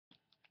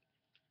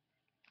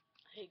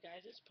Hey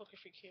guys, it's Poker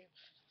Freak here.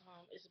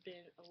 It's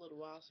been a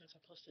little while since I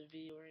posted a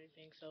video or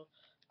anything, so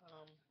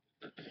um,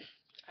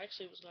 I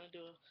actually was gonna do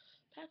a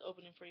pack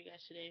opening for you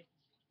guys today,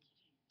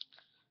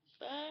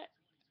 but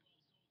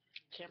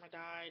camera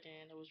died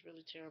and it was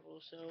really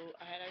terrible. So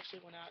I had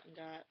actually went out and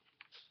got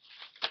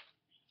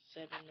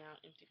 7 now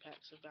empty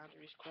packs of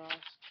Boundaries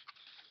Crossed,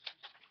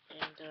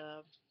 and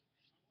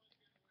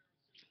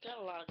got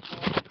a lot of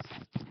cards.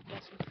 Got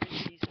some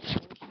pretty decent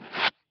ones.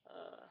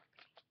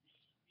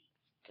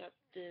 Got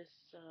this.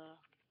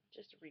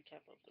 Just a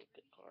recap of the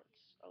good cards.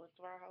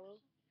 Electvar Hollow.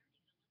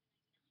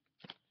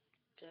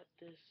 Got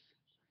this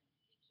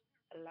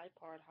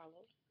Lipard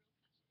Hollow.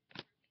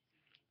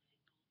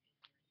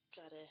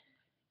 Got a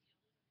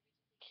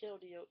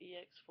Keldeo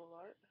EX Full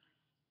Art.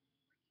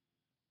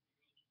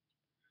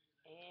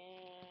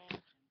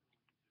 And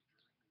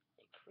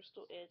a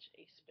Crystal Edge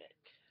A-Spec.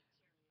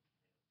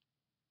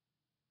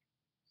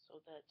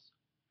 So that's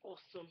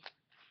awesome.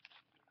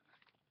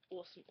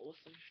 Awesome,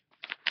 awesome.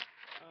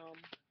 Um,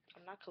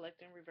 I'm not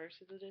collecting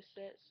reverses of this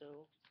set,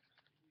 so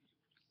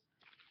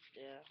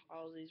yeah,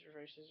 all of these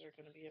reverses are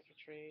going to be up for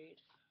trade.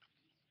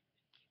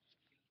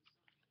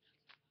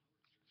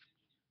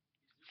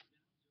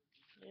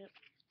 Yep,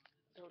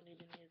 don't need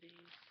any of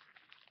these.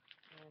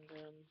 And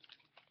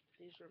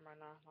these were my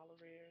non-holo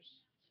rares,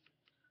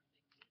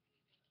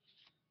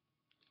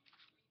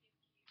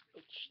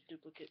 which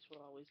duplicates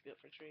will always be up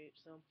for trade.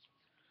 So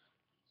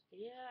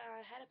yeah,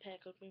 I had a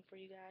pack opening for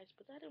you guys,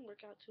 but that didn't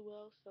work out too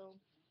well, so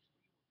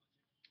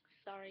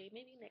sorry,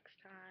 maybe next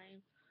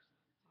time.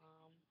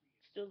 Um,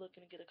 Still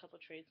looking to get a couple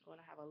trades going.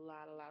 I have a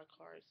lot of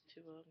cards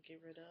to get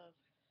rid of.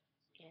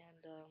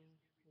 And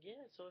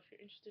yeah, so if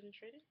you're interested in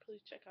trading,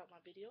 please check out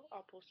my video.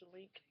 I'll post a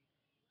link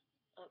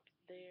up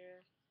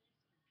there.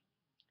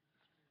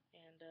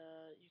 And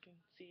you can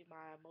see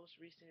my most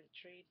recent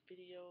trade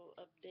video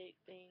update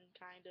thing,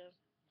 kind of.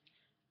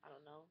 I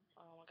don't know.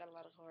 I got a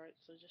lot of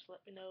cards, so just let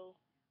me know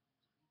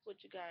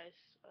what you guys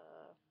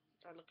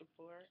are looking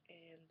for.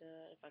 And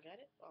if I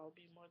got it, I'll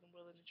be more than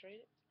willing to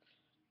trade it.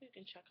 You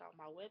can check out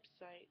my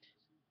website,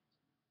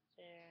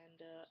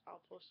 and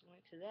I'll post a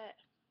link to that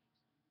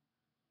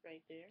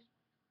right there.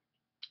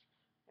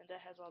 And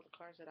that has all the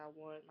cards that I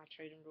want, my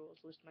trading rules,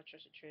 list my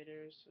trusted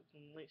traders,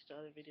 and links to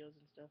other videos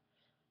and stuff,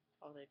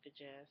 all that good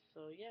jazz.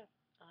 So yeah,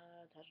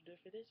 that'll do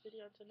it for this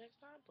video. Until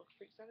next time, Poker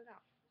Freak signing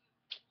out.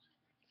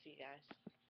 See you guys.